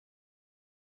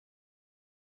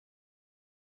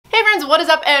Hey friends, what is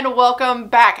up and welcome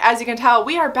back. As you can tell,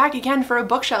 we are back again for a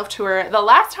bookshelf tour. The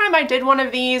last time I did one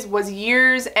of these was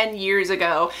years and years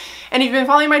ago. And if you've been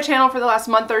following my channel for the last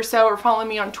month or so or following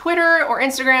me on Twitter or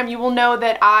Instagram, you will know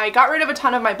that I got rid of a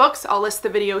ton of my books. I'll list the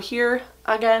video here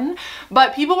again.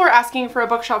 But people were asking for a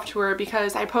bookshelf tour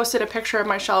because I posted a picture of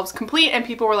my shelves complete and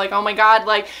people were like, oh my god,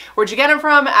 like, where'd you get them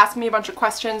from? Asking me a bunch of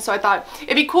questions. So I thought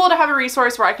it'd be cool to have a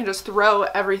resource where I can just throw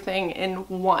everything in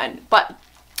one. But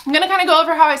I'm gonna kind of go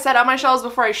over how I set up my shelves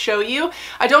before I show you.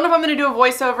 I don't know if I'm gonna do a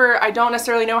voiceover. I don't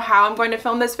necessarily know how I'm going to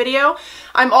film this video.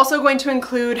 I'm also going to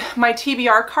include my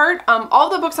TBR cart. All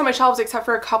the books on my shelves except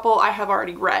for a couple I have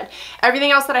already read.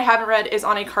 Everything else that I haven't read is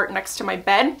on a cart next to my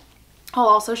bed. I'll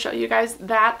also show you guys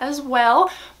that as well.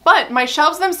 But my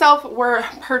shelves themselves were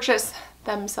purchased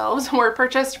from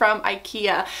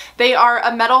IKEA. They are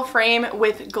a metal frame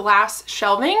with glass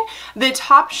shelving. The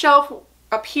top shelf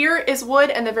up here is wood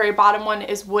and the very bottom one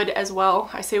is wood as well.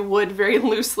 I say wood very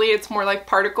loosely, it's more like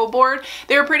particle board.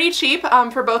 They were pretty cheap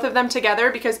for both of them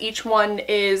together because each one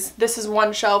is, this is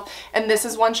one shelf and this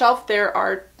is one shelf. There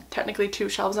are technically two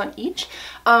shelves on each.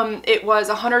 It was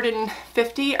 $150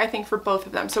 I think for both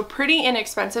of them, so pretty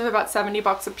inexpensive, about 70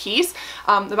 bucks a piece,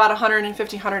 about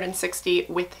 150, 160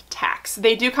 with tax.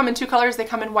 They do come in two colors. They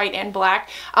come in white and black.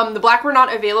 The black were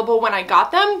not available when I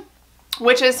got them,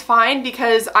 which is fine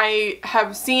because I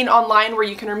have seen online where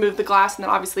you can remove the glass and then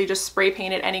obviously just spray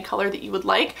paint it any color that you would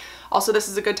like. Also, this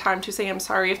is a good time to say I'm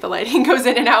sorry if the lighting goes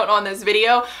in and out on this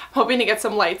video. I'm hoping to get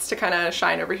some lights to kind of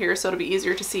shine over here so it'll be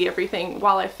easier to see everything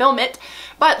while I film it.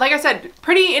 But like I said,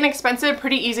 pretty inexpensive,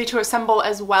 pretty easy to assemble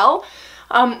as well.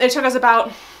 It took us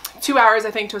about 2 hours,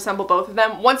 I think, to assemble both of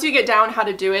them. Once you get down how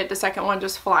to do it, the second one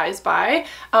just flies by.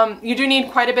 You do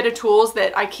need quite a bit of tools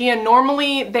that IKEA,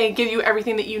 normally they give you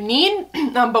everything that you need,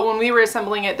 but when we were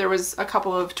assembling it, there was a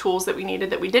couple of tools that we needed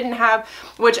that we didn't have,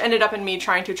 which ended up in me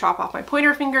trying to chop off my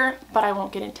pointer finger, but I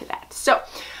won't get into that. So,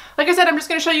 like I said, I'm just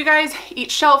gonna show you guys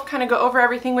each shelf, kind of go over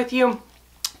everything with you,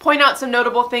 point out some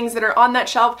notable things that are on that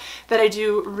shelf that I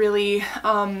do really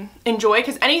enjoy,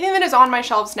 because anything that is on my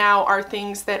shelves now are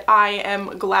things that I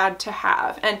am glad to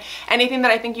have, and anything that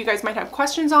I think you guys might have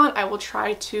questions on, I will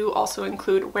try to also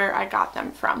include where I got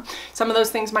them from. Some of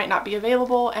those things might not be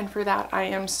available, and for that I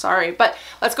am sorry. But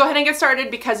let's go ahead and get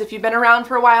started, because if you've been around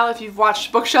for a while, if you've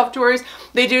watched bookshelf tours,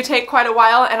 they do take quite a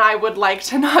while, and I would like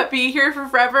to not be here for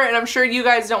forever, and I'm sure you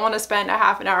guys don't want to spend a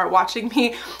half an hour watching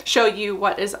me show you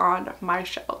what is on my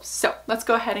shelf. So let's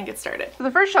go ahead and get started. So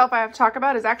the first shelf I have to talk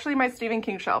about is actually my Stephen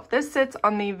King shelf. This sits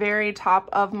on the very top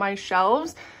of my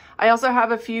shelves. I also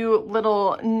have a few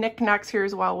little knickknacks here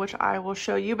as well, which I will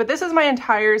show you, but this is my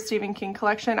entire Stephen King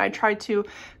collection. I tried to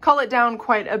cull it down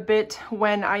quite a bit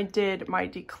when I did my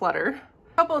declutter.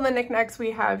 A couple of the knickknacks we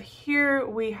have here,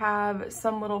 we have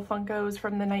some little Funkos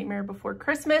from The Nightmare Before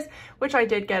Christmas, which I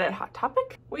did get at Hot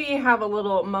Topic. We have a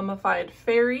little mummified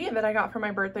fairy that I got for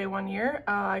my birthday one year.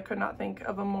 I could not think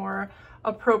of a more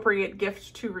appropriate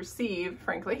gift to receive,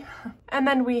 frankly. And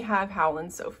then we have Howlin'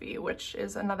 Sophie, which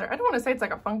is another, I don't want to say it's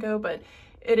like a Funko, but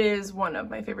it is one of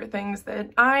my favorite things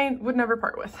that I would never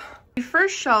part with. The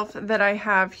first shelf that I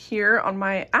have here on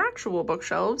my actual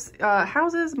bookshelves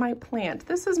houses my plant.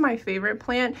 This is my favorite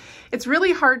plant. It's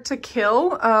really hard to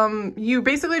kill. You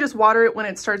basically just water it when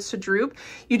it starts to droop.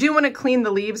 You do want to clean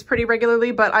the leaves pretty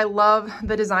regularly, but I love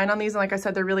the design on these, and like I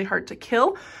said, they're really hard to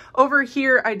kill. Over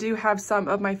here, I do have some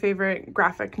of my favorite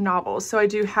graphic novels. So I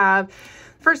do have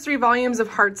first 3 volumes of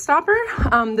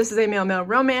Heartstopper. This is a male-male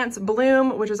romance.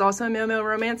 Bloom, which is also a male-male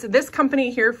romance. This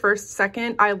company here, First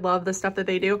Second, I love the stuff that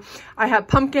they do. I have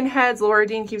Pumpkinheads, Laura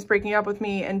Dean Keeps Breaking Up With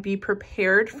Me, and Be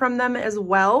Prepared from them as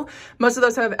well. Most of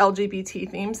those have LGBT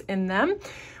themes in them.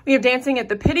 We have Dancing at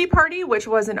the Pity Party, which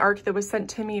was an ARC that was sent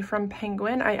to me from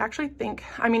Penguin. I actually think,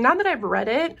 I mean, now that I've read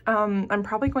it, I'm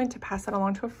probably going to pass that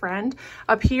along to a friend.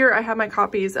 Up here, I have my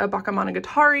copies of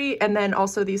Bakemonogatari, and then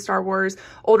also these Star Wars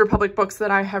Old Republic books that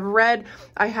I have read.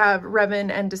 I have Revan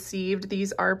and Deceived.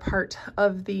 These are part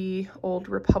of the Old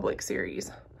Republic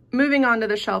series. Moving on to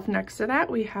the shelf next to that,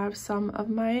 we have some of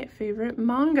my favorite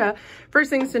manga.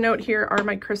 First things to note here are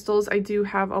my crystals. I do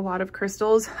have a lot of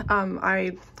crystals.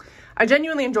 I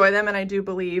genuinely enjoy them, and I do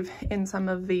believe in some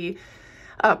of the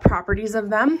properties of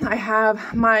them. I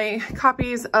have my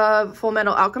copies of Full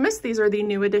Metal Alchemist. These are the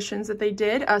new editions that they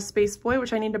did. Space Boy,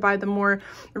 which I need to buy the more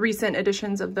recent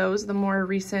editions of those, the more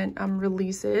recent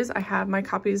releases. I have my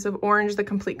copies of Orange, the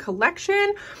Complete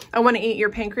Collection. I Want to Eat Your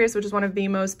Pancreas, which is one of the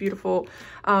most beautiful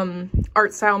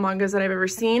art style mangas that I've ever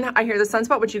seen. I Hear the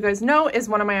Sunspot, which you guys know is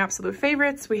one of my absolute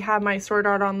favorites. We have my Sword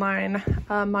Art Online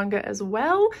manga as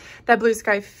well. That Blue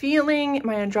Sky Feeling,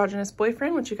 my Androgynous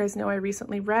Boyfriend, which you guys know I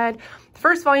recently read.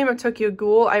 first volume of Tokyo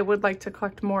Ghoul. I would like to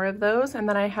collect more of those. And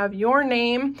then I have Your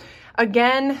Name,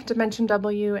 again, Dimension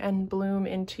W, and Bloom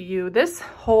Into You. This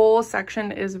whole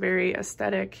section is very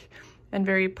aesthetic and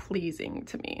very pleasing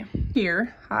to me.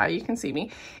 Here, you can see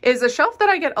me, is a shelf that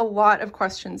I get a lot of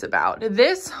questions about.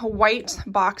 This white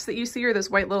box that you see, or this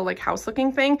white little like house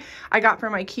looking thing, I got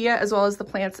from IKEA, as well as the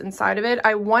plants inside of it.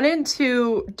 I wanted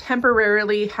to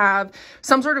temporarily have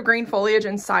some sort of green foliage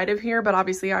inside of here, but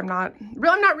obviously I'm not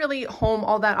really home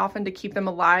all that often to keep them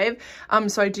alive.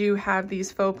 So I do have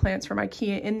these faux plants from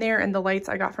IKEA in there, and the lights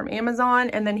I got from Amazon.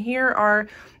 And then here are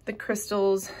the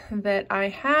crystals that I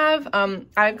have.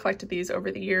 I've collected these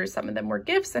over the years. Some of them were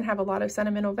gifts and have a lot of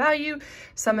sentimental value.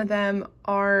 Some of them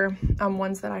are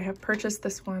ones that I have purchased.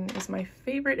 This one is my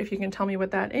favorite. If you can tell me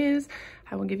what that is,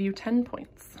 I will give you 10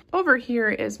 points. Over here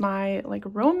is my like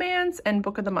romance and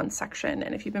book of the month section.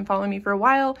 And if you've been following me for a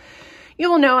while, you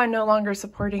will know I'm no longer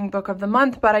supporting book of the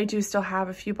month, but I do still have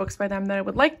a few books by them that I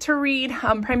would like to read.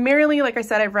 Primarily, like I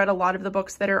said, I've read a lot of the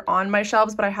books that are on my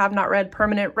shelves, but I have not read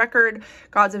Permanent Record,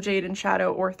 Gods of Jade and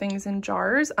Shadow, or Things in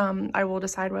Jars. I will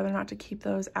decide whether or not to keep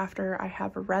those after I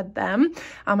have read them.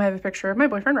 I have a picture of my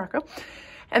boyfriend, Rocco.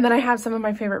 And then I have some of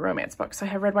my favorite romance books. So I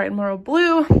have Red, White, and Laurel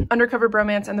Blue, Undercover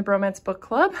Bromance, and the Bromance Book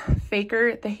Club,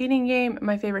 Faker, The Hating Game,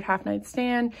 My Favorite Half Night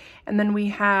Stand, and then we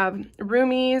have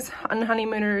Roomies,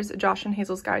 Unhoneymooners, Josh and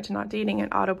Hazel's Guide to Not Dating,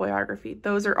 and Autobiography.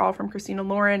 Those are all from Christina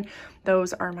Lauren.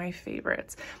 Those are my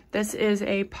favorites. This is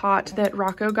a pot that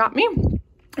Rocco got me,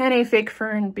 and a fake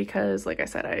fern because, like I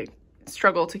said, I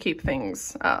struggle to keep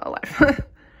things alive.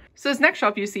 So this next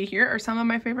shelf you see here are some of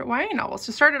my favorite YA novels.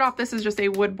 To start it off, this is just a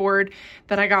wood board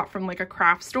that I got from like a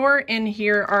craft store. In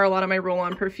here are a lot of my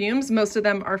roll-on perfumes. Most of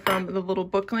them are from The Little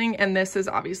Bookling, and this is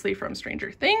obviously from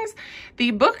Stranger Things. The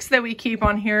books that we keep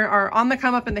on here are On the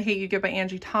Come Up and the Hate You Give by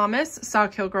Angie Thomas,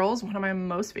 Sawkill Girls, one of my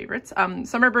most favorites,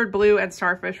 Summerbird Blue and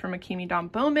Starfish from Akemi Don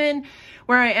Bowman,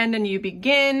 Where I End and You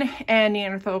Begin, and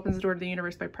Neanderthal Opens the Door to the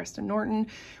Universe by Preston Norton.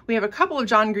 We have a couple of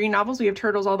John Green novels. We have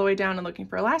Turtles All the Way Down and Looking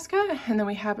for Alaska, and then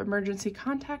we have Emergency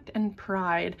Contact and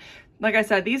Pride. Like I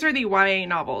said, these are the YA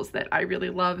novels that I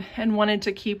really love and wanted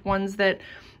to keep ones that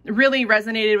really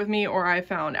resonated with me or I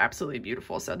found absolutely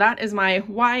beautiful. So that is my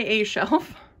YA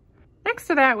shelf. Next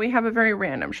to that, we have a very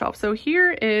random shelf. So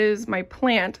here is my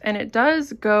plant, and it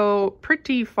does go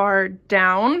pretty far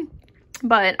down,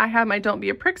 but I have my Don't Be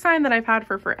a Prick sign that I've had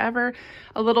for forever,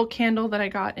 a little candle that I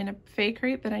got in a fake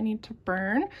crate that I need to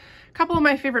burn, a couple of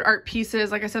my favorite art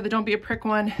pieces, like I said, the Don't Be a Prick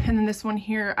one, and then this one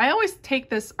here. I always take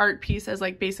this art piece as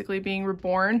like basically being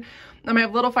reborn. I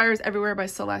have Little Fires Everywhere by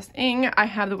Celeste Ng. I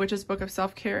have The Witch's Book of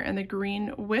Self-Care and The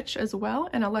Green Witch as well,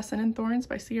 and A Lesson in Thorns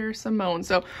by Sierra Simone.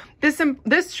 So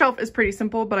this shelf is pretty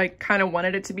simple, but I kind of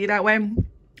wanted it to be that way.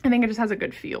 I think it just has a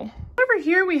good feel. Over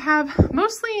here we have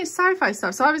mostly sci-fi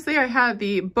stuff. So obviously I have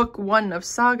the book 1 of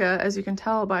Saga, as you can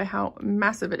tell by how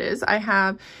massive it is. I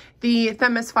have the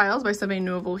Themis Files by Sylvain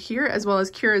Neuvel here, as well as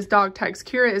Kira's dog tags.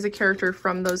 Kira is a character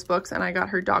from those books, and I got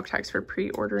her dog tags for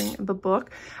pre-ordering the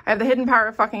book. I have The Hidden Power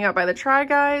of Fucking Up by the Try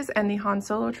Guys, and the Han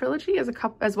Solo trilogy,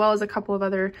 as well as a couple of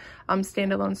other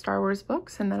standalone Star Wars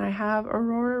books. And then I have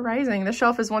Aurora Rising. The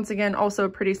shelf is once again also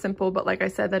pretty simple, but like I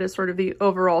said, that is sort of the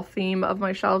overall theme of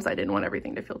my shelves. I didn't want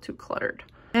everything to feel too cluttered.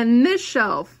 And this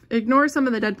shelf, ignore some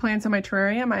of the dead plants in my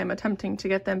terrarium. I am attempting to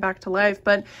get them back to life,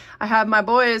 but I have my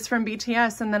boys from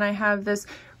BTS, and then I have this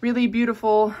really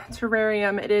beautiful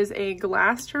terrarium. It is a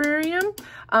glass terrarium,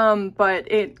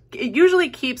 but it usually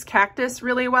keeps cactus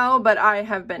really well, but I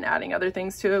have been adding other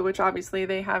things to it, which obviously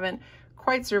they haven't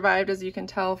quite survived, as you can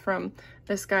tell from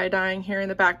this guy dying here in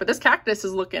the back. But this cactus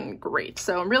is looking great,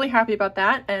 so I'm really happy about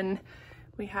that. And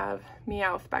we have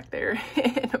Meowth back there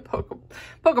in a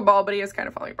Pokeball, but he is kind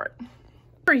of falling apart.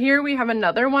 Over here we have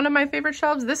another one of my favorite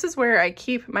shelves. This is where I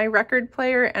keep my record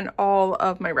player and all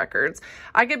of my records.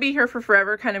 I could be here for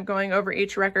forever kind of going over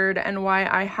each record and why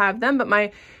I have them, but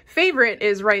my favorite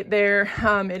is right there.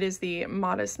 It is the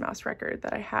Modest Mouse record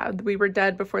that I have. We Were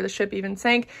Dead Before the Ship Even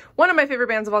Sank. One of my favorite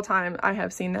bands of all time. I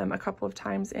have seen them a couple of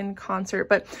times in concert,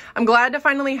 but I'm glad to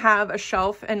finally have a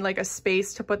shelf and like a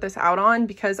space to put this out on,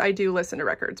 because I do listen to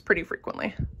records pretty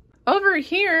frequently. Over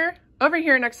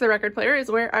here next to the record player is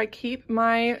where I keep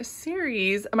my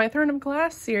series, my Throne of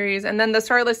Glass series, and then the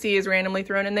Starless Sea is randomly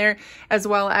thrown in there, as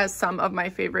well as some of my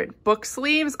favorite book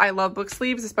sleeves. I love book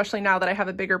sleeves, especially now that I have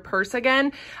a bigger purse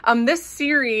again. This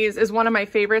series is one of my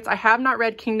favorites. I have not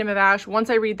read Kingdom of Ash.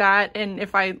 Once I read that, and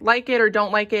if I like it or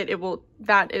don't like it,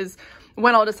 that is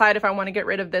when I'll decide if I want to get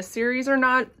rid of this series or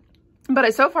not.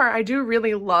 But so far, I do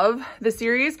really love the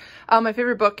series. My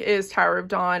favorite book is Tower of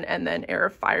Dawn and then Heir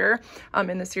of Fire.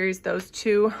 In the series, those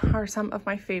two are some of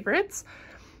my favorites.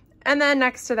 And then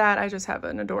next to that, I just have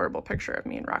an adorable picture of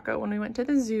me and Rocco when we went to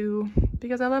the zoo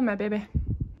because I love my baby.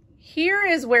 Here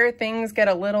is where things get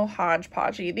a little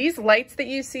hodgepodgey. These lights that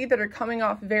you see that are coming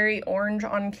off very orange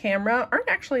on camera aren't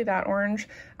actually that orange.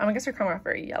 I guess they're coming off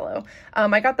very yellow.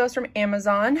 I got those from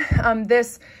Amazon.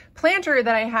 This planter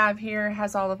that I have here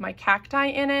has all of my cacti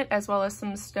in it, as well as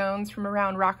some stones from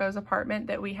around Rocco's apartment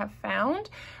that we have found.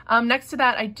 Next to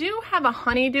that, I do have a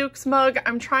Honeydukes mug.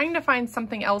 I'm trying to find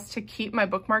something else to keep my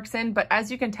bookmarks in, but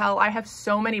as you can tell, I have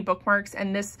so many bookmarks,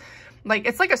 and this, like,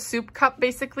 it's like a soup cup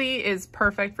basically, is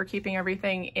perfect for keeping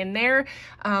everything in there.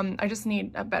 I just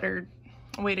need a better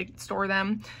way to store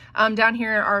them. Down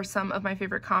here are some of my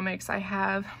favorite comics. I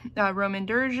have Roman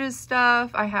Dirge's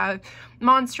stuff. I have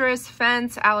Monstrous,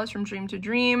 Fence, Alice from Dream to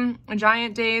Dream,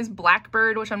 Giant Days,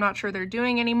 Blackbird, which I'm not sure they're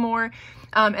doing anymore.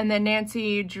 And then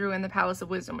Nancy Drew and the Palace of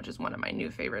Wisdom, which is one of my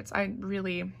new favorites. I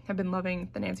really have been loving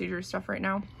the Nancy Drew stuff right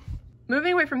now.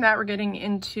 Moving away from that, we're getting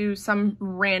into some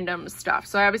random stuff.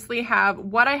 So I obviously have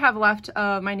what I have left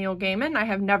of my Neil Gaiman. I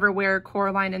have Neverwhere,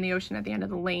 Coraline, and the Ocean at the End of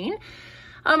the Lane.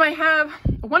 I have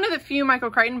one of the few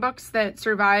Michael Crichton books that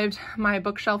survived my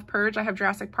bookshelf purge. I have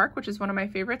Jurassic Park, which is one of my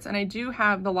favorites, and I do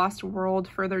have The Lost World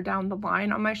further down the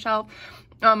line on my shelf.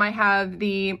 I have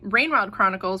the Rainwild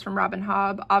Chronicles from Robin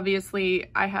Hobb. Obviously,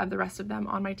 I have the rest of them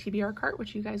on my TBR cart,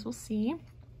 which you guys will see.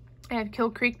 I have Kill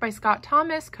Creek by Scott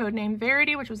Thomas, codename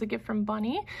Verity, which was a gift from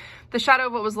Bunny. The Shadow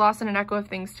of What Was Lost and An Echo of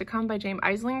Things to Come by James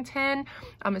Islington,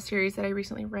 a series that I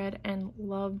recently read and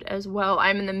loved as well.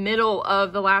 I'm in the middle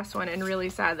of the last one and really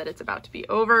sad that it's about to be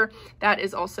over. That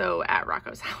is also at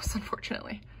Rocco's house,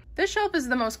 unfortunately. This shelf is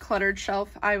the most cluttered shelf,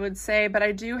 I would say, but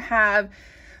I do have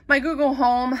my Google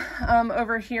Home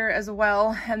over here as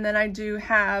well, and then I do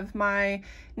have my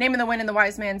Name of the Wind and the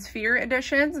Wise Man's Fear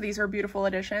editions. These are beautiful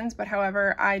editions, but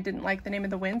however, I didn't like the Name of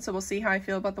the Wind, so we'll see how I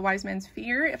feel about the Wise Man's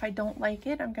Fear. If I don't like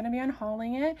it, I'm going to be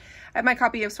unhauling it. I have my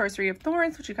copy of Sorcery of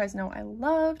Thorns, which you guys know I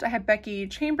loved. I have Becky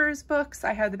Chambers books.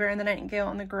 I have The Bear and the Nightingale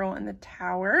and The Girl in the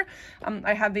Tower.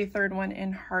 I have the third one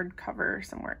in hardcover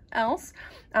somewhere else.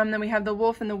 Then we have The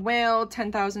Wolf and the Whale,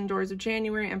 10,000 Doors of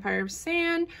January, Empire of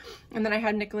Sand. And then I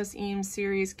had Nicholas Eames'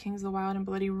 series, Kings of the Wild and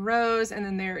Bloody Rose. And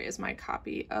then there is my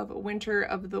copy of Winter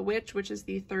of the Witch, which is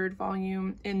the third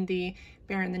volume in the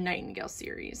Bear and the Nightingale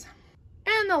series.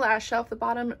 And the last shelf, the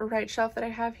bottom right shelf that I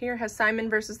have here, has Simon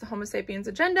versus the Homo Sapiens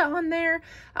Agenda on there.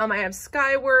 I have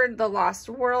Skyward, The Lost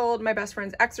World, My Best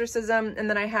Friend's Exorcism, and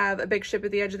then I have A Big Ship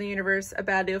at the Edge of the Universe, A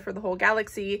Bad Deal for the Whole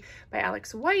Galaxy by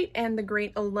Alex White, and The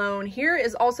Great Alone. Here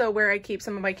is also where I keep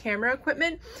some of my camera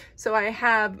equipment. So I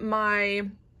have my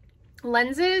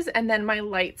lenses and then my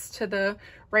lights to the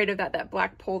right of that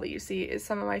black pole that you see is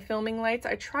some of my filming lights.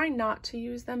 I try not to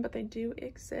use them, but they do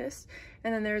exist.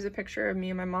 And then there's a picture of me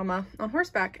and my mama on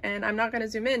horseback, and I'm not going to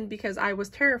zoom in because I was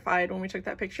terrified when we took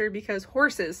that picture because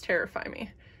horses terrify me.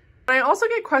 I also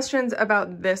get questions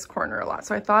about this corner a lot,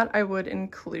 so I thought I would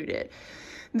include it.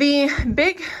 The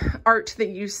big art that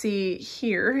you see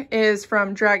here is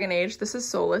from Dragon Age. This is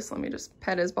Solus. Let me just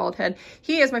pet his bald head.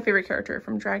 He is my favorite character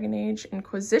from Dragon Age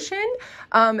Inquisition.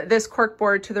 This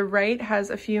corkboard to the right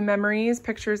has a few memories,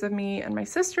 pictures of me and my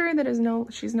sister that is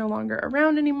she's no longer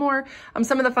around anymore.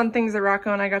 Some of the fun things that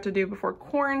Rocco and I got to do before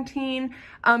quarantine.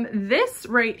 This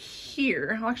right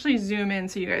here, I'll actually zoom in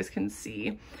so you guys can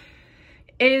see,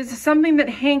 is something that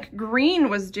Hank Green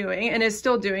was doing and is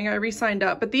still doing. I re-signed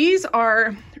up, but these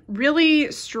are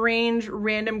really strange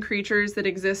random creatures that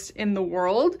exist in the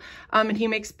world, and he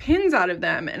makes pins out of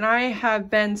them, and I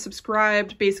have been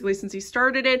subscribed basically since he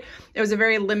started it. It was a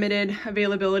very limited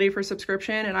availability for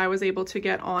subscription, and I was able to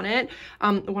get on it.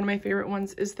 One of my favorite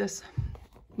ones is this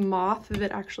moth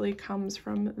that actually comes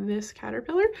from this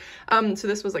caterpillar. So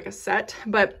this was like a set,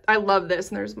 but I love this.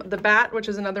 And there's the bat, which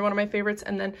is another one of my favorites,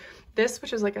 and then this,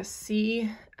 which is like a sea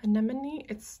anemone.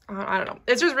 It's I don't know,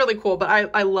 it's just really cool, but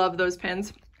I love those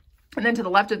pins. And then to the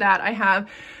left of that, I have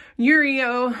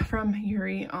Yurio from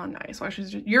Yuri on Ice. Well,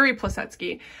 actually, Yuri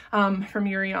Plisetsky from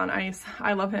Yuri on Ice.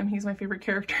 I love him. He's my favorite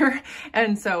character.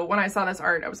 And so when I saw this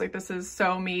art, I was like, this is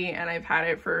so me. And I've had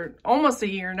it for almost a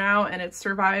year now, and it's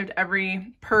survived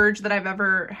every purge that I've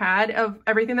ever had of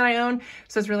everything that I own.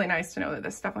 So it's really nice to know that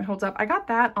this definitely holds up. I got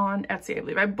that on Etsy,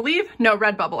 no,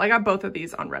 Redbubble. I got both of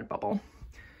these on Redbubble.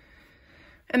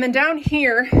 And then down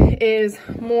here is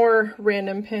more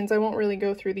random pins. I won't really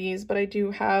go through these, but I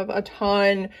do have a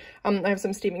ton. I have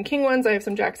some Stephen King ones. I have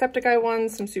some Jacksepticeye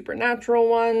ones, some Supernatural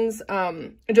ones,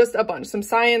 just a bunch. Some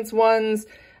science ones,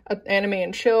 anime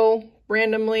and chill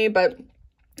randomly, but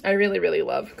I really, really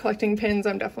love collecting pins.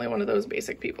 I'm definitely one of those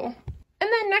basic people. And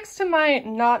then next to my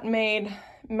not made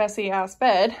messy ass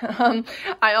bed,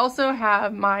 I also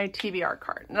have my TBR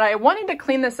cart. And I wanted to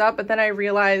clean this up, but then I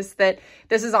realized that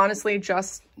this is honestly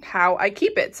just how I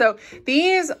keep it. So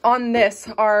these on this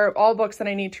are all books that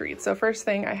I need to read. So first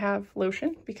thing, I have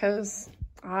lotion because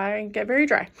I get very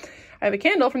dry. I have a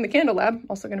candle from the Candle Lab.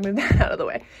 Also gonna move that out of the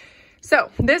way.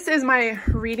 So this is my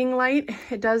reading light.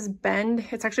 It does bend.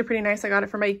 It's actually pretty nice. I got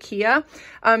it from IKEA.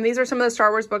 These are some of the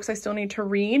Star Wars books I still need to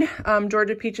read.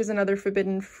 Georgia Peaches and Other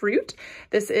Forbidden Fruit.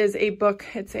 This is a book.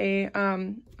 It's a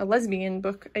lesbian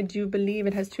book. I do believe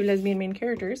it has 2 lesbian main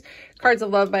characters. Cards of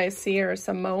Love by Sierra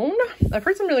Simone. I've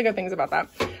heard some really good things about that.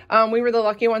 We Were the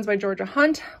Lucky Ones by Georgia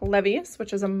Hunt. Levius,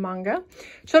 which is a manga.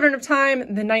 Children of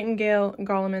Time, The Nightingale,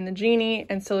 Gollum and the Genie,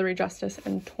 Ancillary Justice,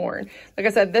 and Torn. Like I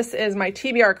said, this is my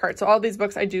TBR cart. So all these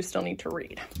books I do still need to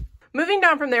read. Moving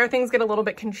down from there, things get a little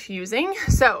bit confusing.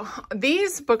 So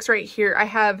these books right here, I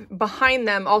have behind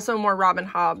them also more Robin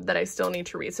Hobb that I still need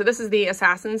to read. So this is the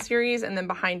Assassin series, and then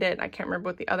behind it, I can't remember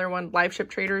what the other one, Live Ship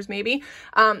Traders maybe.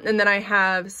 And then I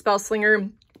have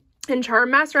Spellslinger and Charm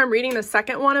Master. I'm reading the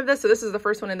second one of this. So this is the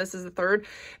first one and this is the third.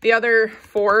 The other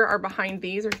 4 are behind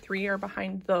these, or 3 are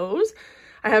behind those.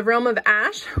 I have Realm of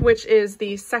Ash, which is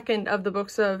the second of the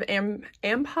books of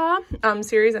Ampa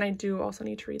series, and I do also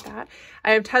need to read that.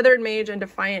 I have Tethered Mage and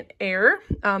Defiant Heir.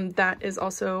 That is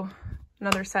also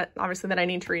another set, obviously, that I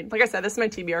need to read. Like I said, this is my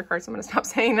TBR card, so I'm going to stop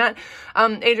saying that.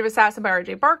 Age of Assassin by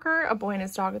R.J. Barker, A Boy and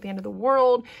His Dog at the End of the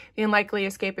World, The Unlikely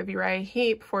Escape of Uriah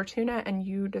Heep, Fortuna, and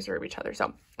You Deserve Each Other.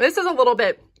 So this is a little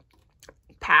bit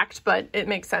packed, but it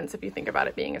makes sense if you think about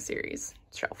it being a series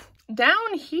shelf.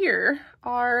 Down here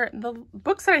are the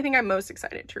books that I think I'm most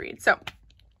excited to read. So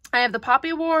I have The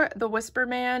Poppy War, The Whisper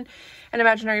Man, and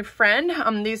Imaginary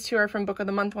Friend. These 2 are from Book of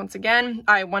the Month once again.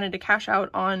 I wanted to cash out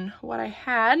on what I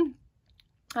had.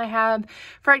 I have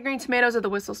Fried Green Tomatoes at the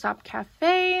Whistle Stop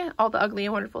Cafe, All the Ugly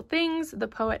and Wonderful Things, The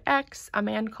Poet X, A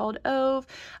Man Called Ove.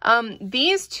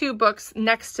 These 2 books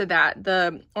next to that,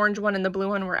 the orange one and the blue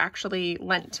one, were actually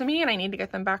lent to me, and I need to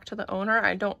get them back to the owner.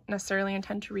 I don't necessarily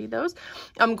intend to read those.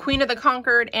 Queen of the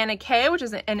Conquered, Anna Kay, which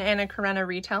is an Anna Karenina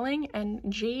retelling, and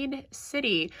Jade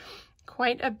City.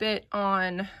 Quite a bit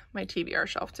on my TBR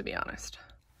shelf, to be honest.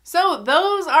 So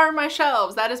those are my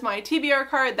shelves. That is my TBR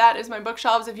card. That is my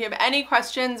bookshelves. If you have any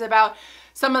questions about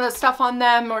some of the stuff on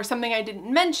them or something I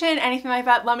didn't mention, anything like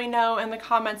that, let me know in the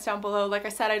comments down below. Like I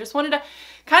said, I just wanted to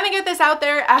kind of get this out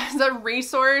there as a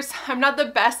resource. I'm not the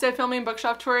best at filming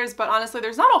bookshelf tours, but honestly,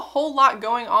 there's not a whole lot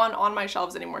going on my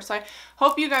shelves anymore. So I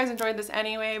hope you guys enjoyed this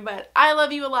anyway, but I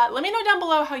love you a lot. Let me know down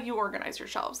below how you organize your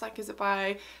shelves. Like, is it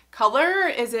by color?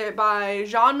 Is it by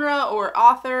genre or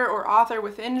author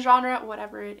within genre?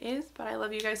 Whatever it is, but I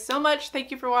love you guys so much.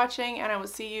 Thank you for watching, and I will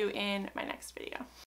see you in my next video.